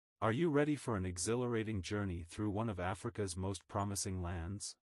Are you ready for an exhilarating journey through one of Africa's most promising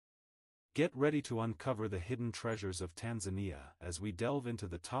lands? Get ready to uncover the hidden treasures of Tanzania as we delve into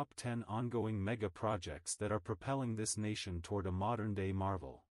the top 10 ongoing mega projects that are propelling this nation toward a modern-day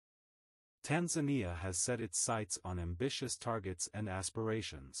marvel. Tanzania has set its sights on ambitious targets and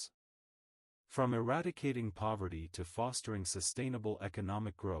aspirations. From eradicating poverty to fostering sustainable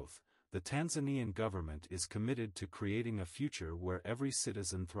economic growth, the Tanzanian government is committed to creating a future where every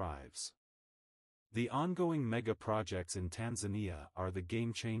citizen thrives. The ongoing mega projects in Tanzania are the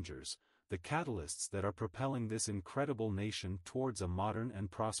game changers, the catalysts that are propelling this incredible nation towards a modern and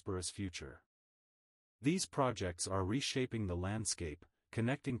prosperous future. These projects are reshaping the landscape,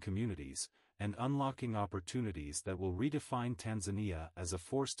 connecting communities, and unlocking opportunities that will redefine Tanzania as a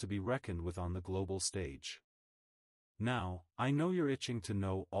force to be reckoned with on the global stage. Now, I know you're itching to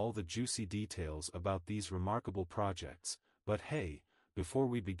know all the juicy details about these remarkable projects, but hey, before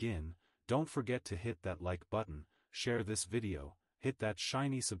we begin, don't forget to hit that like button, share this video, hit that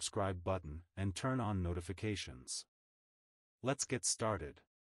shiny subscribe button, and turn on notifications. Let's get started.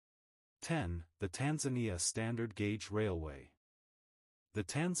 10. The Tanzania Standard Gauge Railway. The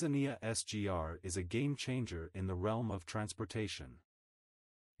Tanzania SGR is a game-changer in the realm of transportation.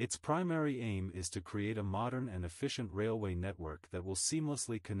 Its primary aim is to create a modern and efficient railway network that will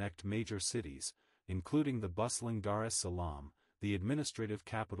seamlessly connect major cities, including the bustling Dar es Salaam, the administrative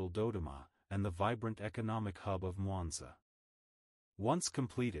capital Dodoma, and the vibrant economic hub of Mwanza. Once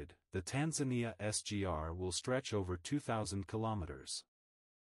completed, the Tanzania SGR will stretch over 2,000 kilometers.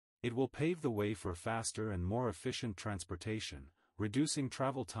 It will pave the way for faster and more efficient transportation, reducing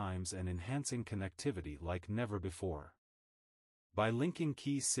travel times and enhancing connectivity like never before. By linking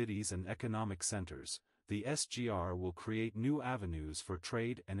key cities and economic centers, the SGR will create new avenues for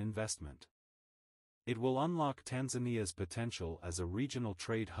trade and investment. It will unlock Tanzania's potential as a regional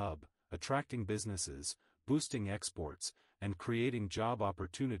trade hub, attracting businesses, boosting exports, and creating job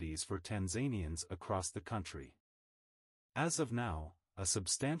opportunities for Tanzanians across the country. As of now, a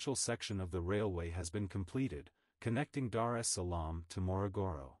substantial section of the railway has been completed, connecting Dar es Salaam to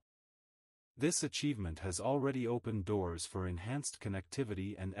Morogoro. This achievement has already opened doors for enhanced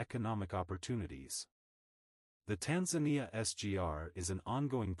connectivity and economic opportunities. The Tanzania SGR is an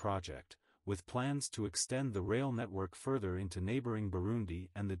ongoing project, with plans to extend the rail network further into neighboring Burundi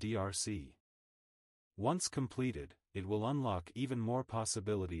and the DRC. Once completed, it will unlock even more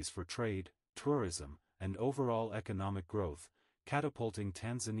possibilities for trade, tourism, and overall economic growth, catapulting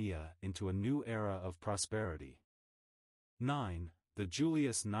Tanzania into a new era of prosperity. 9. The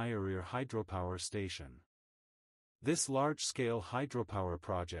Julius Nyerere Hydropower Station. This large-scale hydropower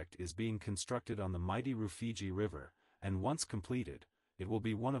project is being constructed on the mighty Rufiji River, and once completed, it will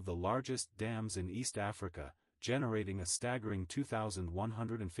be one of the largest dams in East Africa, generating a staggering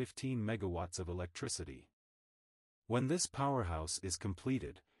 2,115 megawatts of electricity. When this powerhouse is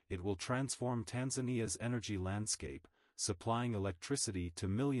completed, it will transform Tanzania's energy landscape, supplying electricity to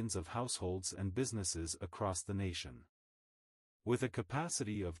millions of households and businesses across the nation. With a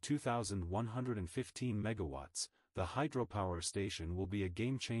capacity of 2,115 megawatts, the hydropower station will be a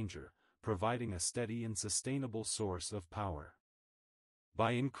game-changer, providing a steady and sustainable source of power.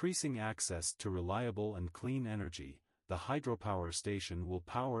 By increasing access to reliable and clean energy, the hydropower station will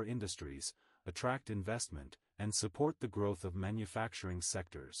power industries, attract investment, and support the growth of manufacturing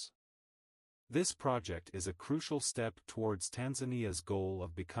sectors. This project is a crucial step towards Tanzania's goal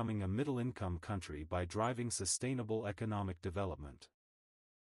of becoming a middle-income country by driving sustainable economic development.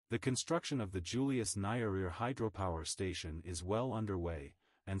 The construction of the Julius Nyerere hydropower station is well underway,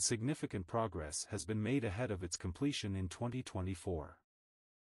 and significant progress has been made ahead of its completion in 2024.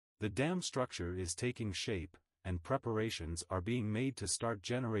 The dam structure is taking shape, and preparations are being made to start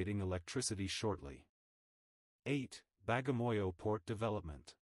generating electricity shortly. 8. Bagamoyo Port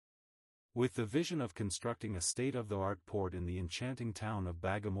Development. With the vision of constructing a state-of-the-art port in the enchanting town of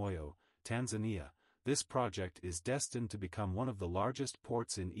Bagamoyo, Tanzania, this project is destined to become one of the largest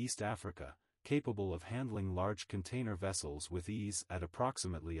ports in East Africa, capable of handling large container vessels with ease at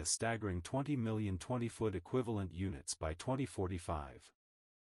approximately a staggering 20 million 20-foot equivalent units by 2045.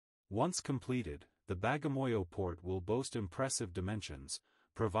 Once completed, the Bagamoyo port will boast impressive dimensions,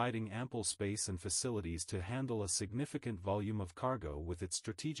 providing ample space and facilities to handle a significant volume of cargo. With its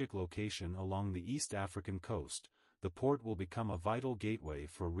strategic location along the East African coast, the port will become a vital gateway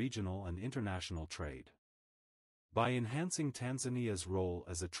for regional and international trade. By enhancing Tanzania's role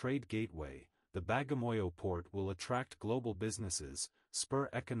as a trade gateway, the Bagamoyo port will attract global businesses, spur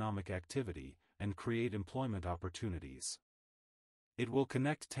economic activity, and create employment opportunities. It will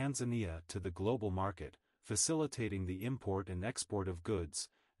connect Tanzania to the global market, facilitating the import and export of goods,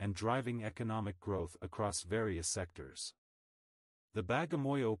 and driving economic growth across various sectors. The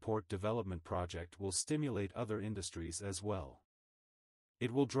Bagamoyo Port Development Project will stimulate other industries as well.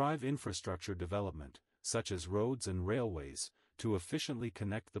 It will drive infrastructure development, such as roads and railways, to efficiently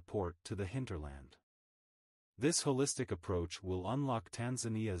connect the port to the hinterland. This holistic approach will unlock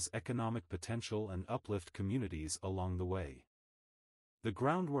Tanzania's economic potential and uplift communities along the way. The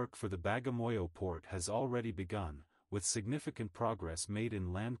groundwork for the Bagamoyo port has already begun, with significant progress made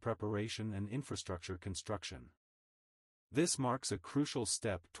in land preparation and infrastructure construction. This marks a crucial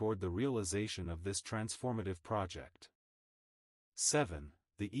step toward the realization of this transformative project. 7.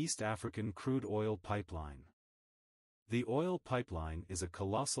 The East African Crude Oil Pipeline. The oil pipeline is a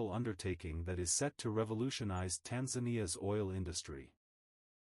colossal undertaking that is set to revolutionize Tanzania's oil industry.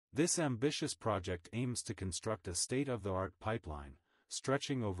 This ambitious project aims to construct a state-of-the-art pipeline,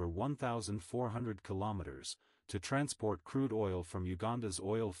 stretching over 1,400 kilometers, to transport crude oil from Uganda's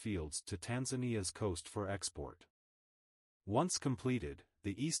oil fields to Tanzania's coast for export. Once completed,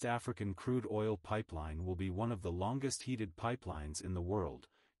 the East African Crude Oil Pipeline will be one of the longest heated pipelines in the world,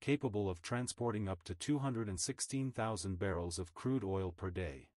 capable of transporting up to 216,000 barrels of crude oil per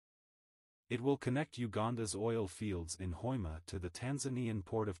day. It will connect Uganda's oil fields in Hoima to the Tanzanian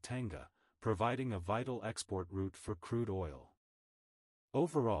port of Tanga, providing a vital export route for crude oil.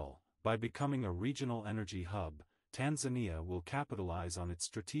 Overall, by becoming a regional energy hub, Tanzania will capitalize on its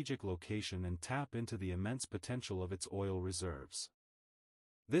strategic location and tap into the immense potential of its oil reserves.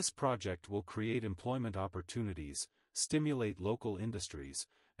 This project will create employment opportunities, stimulate local industries,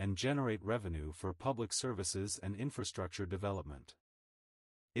 and generate revenue for public services and infrastructure development.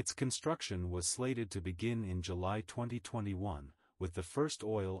 Its construction was slated to begin in July 2021, with the first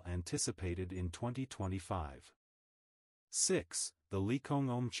oil anticipated in 2025. 6. The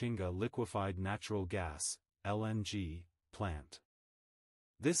Kigongo-Busisi Liquefied Natural Gas (LNG) Plant.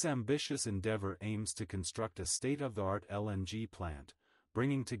 This ambitious endeavor aims to construct a state-of-the-art LNG plant,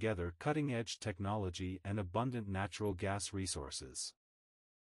 bringing together cutting-edge technology and abundant natural gas resources.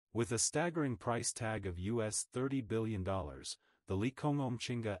 With a staggering price tag of $30 billion, the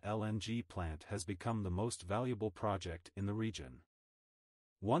Kigongo-Busisi LNG plant has become the most valuable project in the region.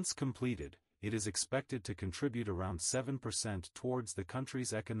 Once completed, it is expected to contribute around 7% towards the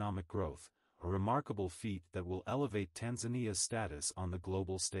country's economic growth, a remarkable feat that will elevate Tanzania's status on the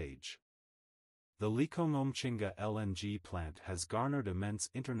global stage. The Kigongo-Busisi LNG plant has garnered immense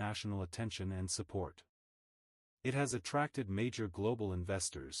international attention and support. It has attracted major global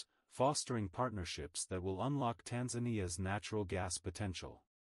investors, fostering partnerships that will unlock Tanzania's natural gas potential.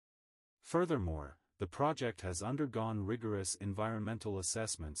 Furthermore, the project has undergone rigorous environmental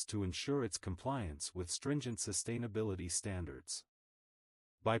assessments to ensure its compliance with stringent sustainability standards.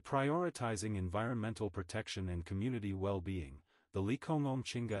 By prioritizing environmental protection and community well-being, the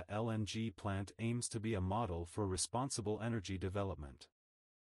Kigongo-Busisi LNG plant aims to be a model for responsible energy development.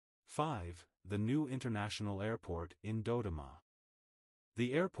 5. The new international airport in Dodoma.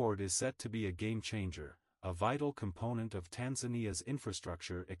 The airport is set to be a game-changer, a vital component of Tanzania's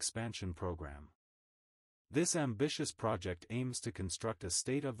infrastructure expansion program. This ambitious project aims to construct a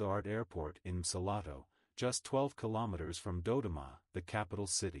state-of-the-art airport in Msalato, just 12 kilometers from Dodoma, the capital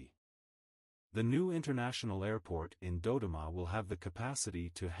city. The new international airport in Dodoma will have the capacity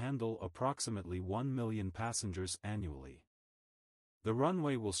to handle approximately 1 million passengers annually. The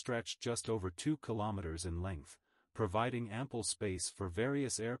runway will stretch just over 2 kilometers in length, providing ample space for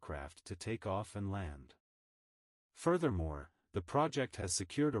various aircraft to take off and land. Furthermore, the project has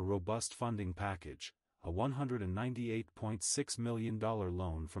secured a robust funding package, a $198.6 million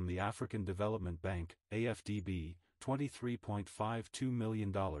loan from the African Development Bank, AFDB, $23.52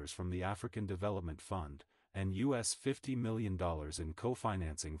 million from the African Development Fund, and $50 million in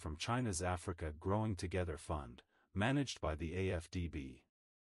co-financing from China's Africa Growing Together Fund, managed by the AFDB.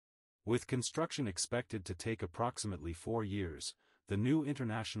 With construction expected to take approximately 4 years, the new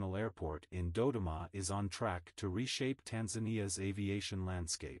international airport in Dodoma is on track to reshape Tanzania's aviation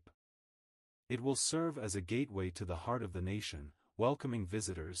landscape. It will serve as a gateway to the heart of the nation, welcoming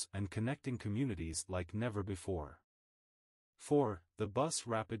visitors and connecting communities like never before. 4. The Bus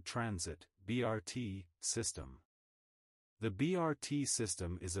Rapid Transit (BRT) System. The BRT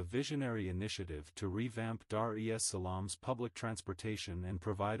system is a visionary initiative to revamp Dar es Salaam's public transportation and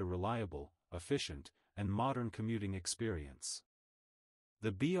provide a reliable, efficient, and modern commuting experience.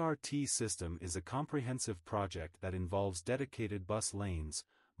 The BRT system is a comprehensive project that involves dedicated bus lanes,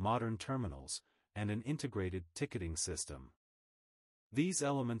 modern terminals, and an integrated ticketing system. These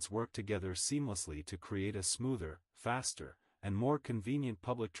elements work together seamlessly to create a smoother, faster, and more convenient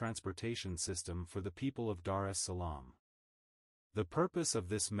public transportation system for the people of Dar es Salaam. The purpose of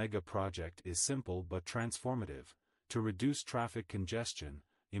this mega project is simple but transformative: to reduce traffic congestion,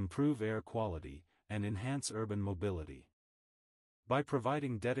 improve air quality, and enhance urban mobility. By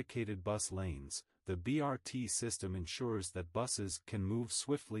providing dedicated bus lanes, the BRT system ensures that buses can move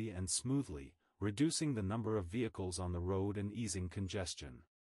swiftly and smoothly, reducing the number of vehicles on the road and easing congestion.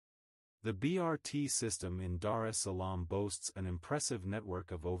 The BRT system in Dar es Salaam boasts an impressive network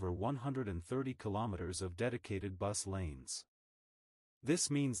of over 130 kilometers of dedicated bus lanes.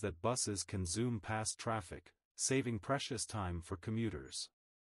 This means that buses can zoom past traffic, saving precious time for commuters.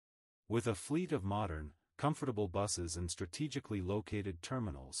 With a fleet of modern, comfortable buses and strategically located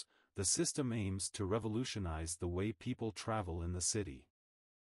terminals, the system aims to revolutionize the way people travel in the city.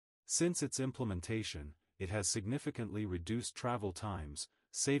 Since its implementation, it has significantly reduced travel times,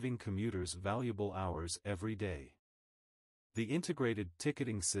 saving commuters valuable hours every day. The integrated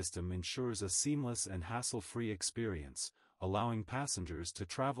ticketing system ensures a seamless and hassle-free experience, allowing passengers to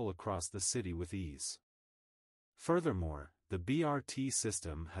travel across the city with ease. Furthermore, the BRT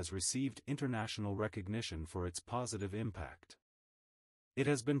system has received international recognition for its positive impact. It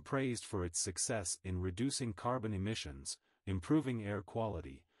has been praised for its success in reducing carbon emissions, improving air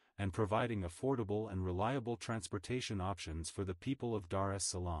quality, and providing affordable and reliable transportation options for the people of Dar es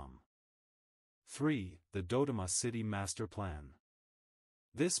Salaam. 3. The Dodoma City Master Plan.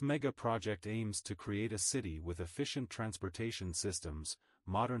 This mega project aims to create a city with efficient transportation systems,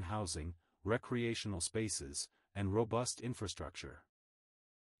 modern housing, recreational spaces, and robust infrastructure.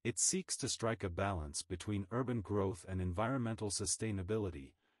 It seeks to strike a balance between urban growth and environmental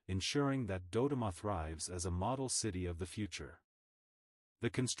sustainability, ensuring that Dodoma thrives as a model city of the future. The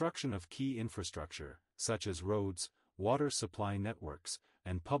construction of key infrastructure, such as roads, water supply networks,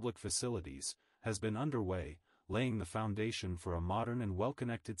 and public facilities, has been underway, laying the foundation for a modern and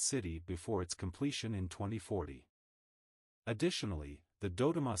well-connected city before its completion in 2040. Additionally, the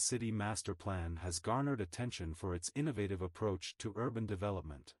Dodoma City Master Plan has garnered attention for its innovative approach to urban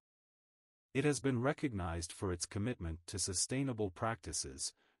development. It has been recognized for its commitment to sustainable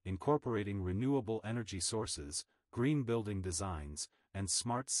practices, incorporating renewable energy sources, green building designs, and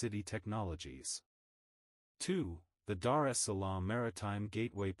smart city technologies. 2. The Dar es Salaam Maritime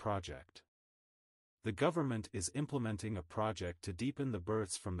Gateway Project. The government is implementing a project to deepen the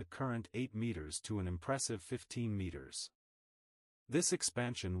berths from the current 8 meters to an impressive 15 meters. This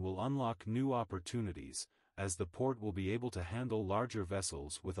expansion will unlock new opportunities, as the port will be able to handle larger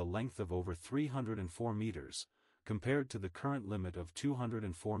vessels with a length of over 304 meters, compared to the current limit of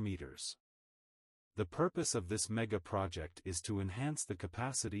 204 meters. The purpose of this mega project is to enhance the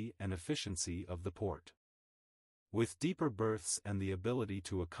capacity and efficiency of the port. With deeper berths and the ability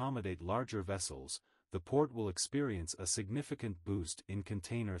to accommodate larger vessels, the port will experience a significant boost in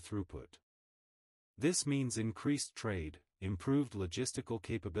container throughput. This means increased trade, improved logistical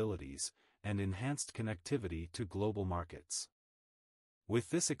capabilities, and enhanced connectivity to global markets. With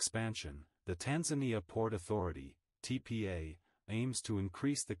this expansion, the Tanzania Port Authority, TPA, aims to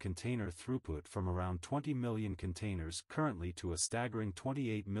increase the container throughput from around 20 million containers currently to a staggering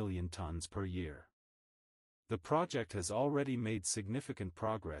 28 million tons per year. The project has already made significant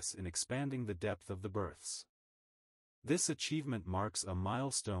progress in expanding the depth of the berths. This achievement marks a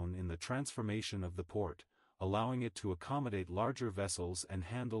milestone in the transformation of the port, allowing it to accommodate larger vessels and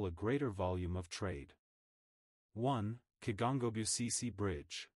handle a greater volume of trade. 1. Kigongo-Busisi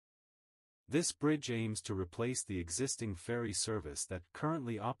Bridge. This bridge aims to replace the existing ferry service that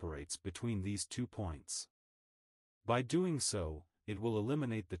currently operates between these 2 points. By doing so, it will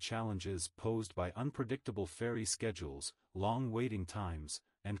eliminate the challenges posed by unpredictable ferry schedules, long waiting times,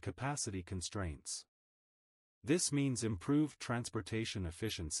 and capacity constraints. This means improved transportation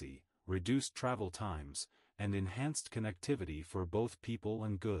efficiency, reduced travel times, and enhanced connectivity for both people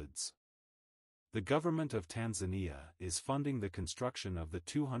and goods. The government of Tanzania is funding the construction of the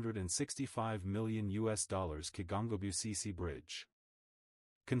 $265 million Kigongo-Busisi Bridge.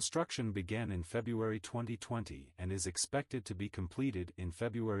 Construction began in February 2020 and is expected to be completed in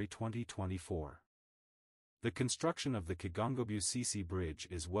February 2024. The construction of the Kigongo-Busisi Bridge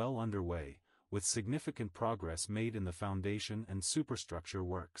is well underway, with significant progress made in the foundation and superstructure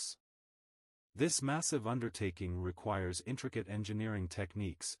works. This massive undertaking requires intricate engineering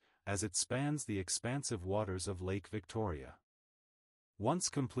techniques, as it spans the expansive waters of Lake Victoria. Once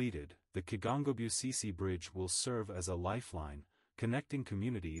completed, the Kigongo-Busisi Bridge will serve as a lifeline, connecting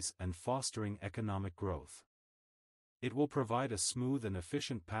communities and fostering economic growth. It will provide a smooth and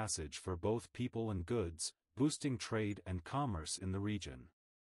efficient passage for both people and goods, boosting trade and commerce in the region.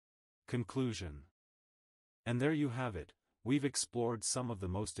 Conclusion. And there you have it, we've explored some of the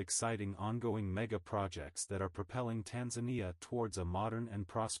most exciting ongoing mega projects that are propelling Tanzania towards a modern and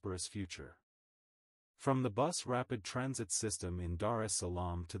prosperous future. From the bus rapid transit system in Dar es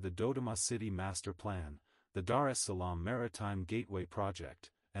Salaam to the Dodoma City Master Plan, the Dar es Salaam Maritime Gateway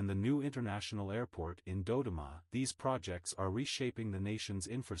Project, and the new international airport in Dodoma, these projects are reshaping the nation's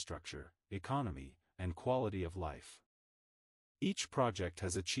infrastructure, economy, and quality of life. Each project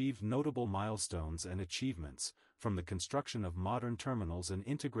has achieved notable milestones and achievements, from the construction of modern terminals and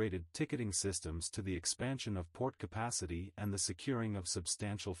integrated ticketing systems to the expansion of port capacity and the securing of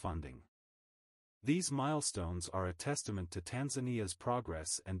substantial funding. These milestones are a testament to Tanzania's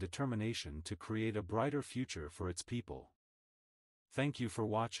progress and determination to create a brighter future for its people. Thank you for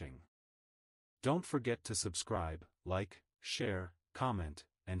watching. Don't forget to subscribe, like, share, comment,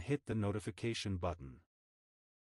 and hit the notification button.